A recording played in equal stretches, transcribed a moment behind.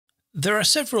There are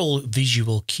several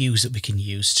visual cues that we can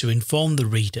use to inform the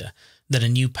reader that a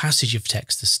new passage of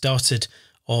text has started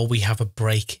or we have a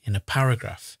break in a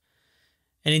paragraph.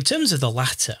 And in terms of the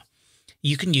latter,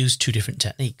 you can use two different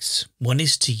techniques. One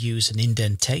is to use an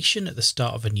indentation at the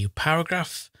start of a new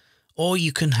paragraph, or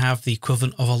you can have the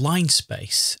equivalent of a line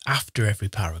space after every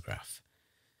paragraph.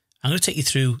 I'm going to take you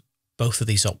through both of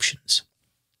these options.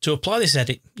 To apply this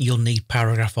edit, you'll need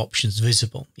paragraph options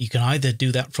visible. You can either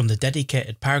do that from the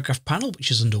dedicated paragraph panel, which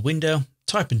is under Window,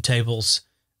 Type and Tables,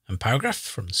 and Paragraph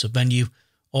from the submenu,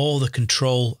 or the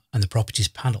Control and the Properties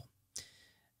panel.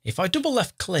 If I double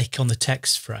left click on the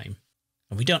text frame,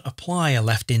 and we don't apply a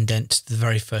left indent to the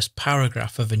very first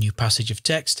paragraph of a new passage of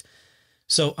text,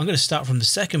 so I'm going to start from the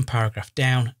second paragraph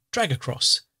down, drag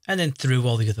across, and then through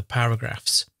all the other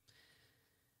paragraphs.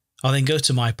 I'll then go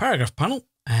to my paragraph panel,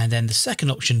 and then the second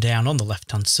option down on the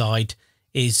left-hand side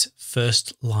is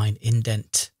first line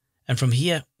indent. And from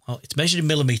here, well, it's measured in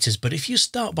millimeters, but if you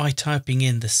start by typing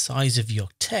in the size of your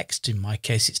text, in my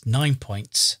case, it's 9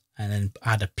 points, and then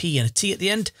add a P and a T at the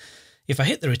end, if I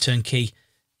hit the return key,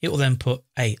 it will then put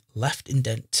a left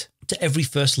indent to every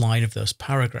first line of those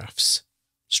paragraphs.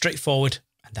 Straightforward,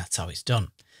 and that's how it's done.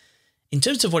 In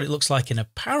terms of what it looks like in a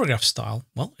paragraph style,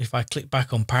 well, if I click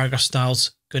back on paragraph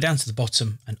styles, go down to the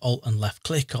bottom and Alt and left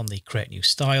click on the create new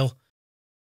style,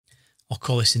 I'll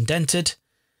call this indented,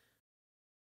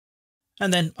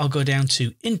 and then I'll go down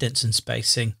to indents and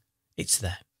spacing. It's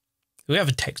there. We have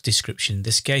a text description, in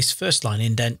this case, first line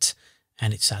indent,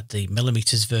 and it's at the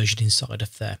millimeters version inside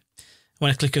of there. When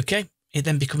I click OK, it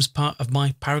then becomes part of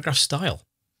my paragraph style.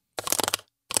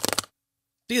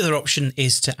 The other option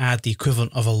is to add the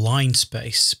equivalent of a line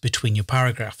space between your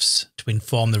paragraphs to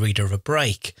inform the reader of a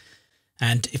break.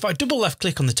 And if I double left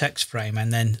click on the text frame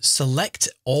and then select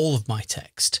all of my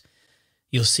text,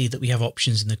 you'll see that we have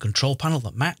options in the control panel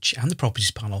that match and the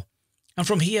properties panel. And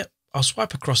from here, I'll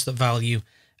swipe across the value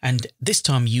and this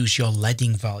time use your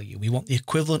leading value. We want the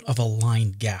equivalent of a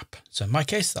line gap. So in my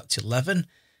case, that's 11.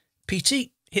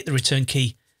 PT, hit the return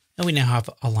key, and we now have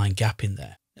a line gap in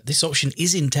there. This option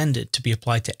is intended to be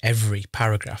applied to every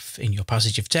paragraph in your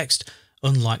passage of text,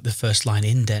 unlike the first line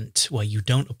indent where you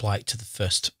don't apply it to the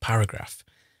first paragraph.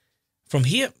 From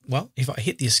here, well, if I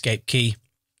hit the escape key,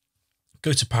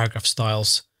 go to paragraph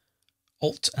styles,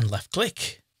 Alt and left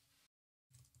click,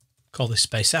 call this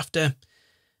space after,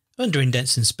 under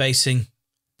indents and spacing,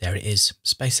 there it is,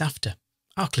 space after.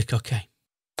 I'll click OK.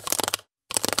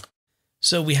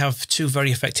 So we have two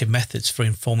very effective methods for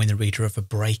informing the reader of a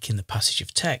break in the passage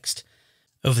of text.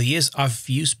 Over the years, I've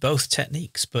used both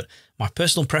techniques, but my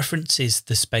personal preference is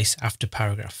the space after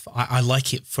paragraph. I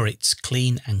like it for its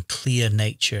clean and clear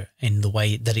nature in the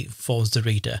way that it informs the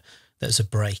reader there's a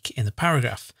break in the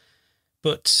paragraph.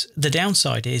 But the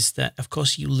downside is that, of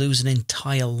course, you lose an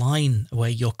entire line where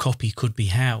your copy could be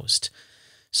housed.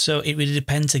 So it really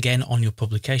depends again on your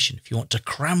publication. If you want to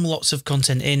cram lots of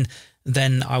content in,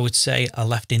 then I would say a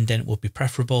left indent would be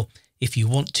preferable. If you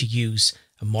want to use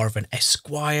a more of an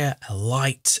esquire, a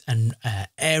light and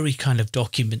airy kind of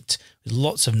document with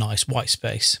lots of nice white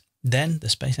space, then the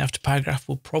space after paragraph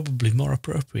will probably be more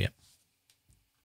appropriate.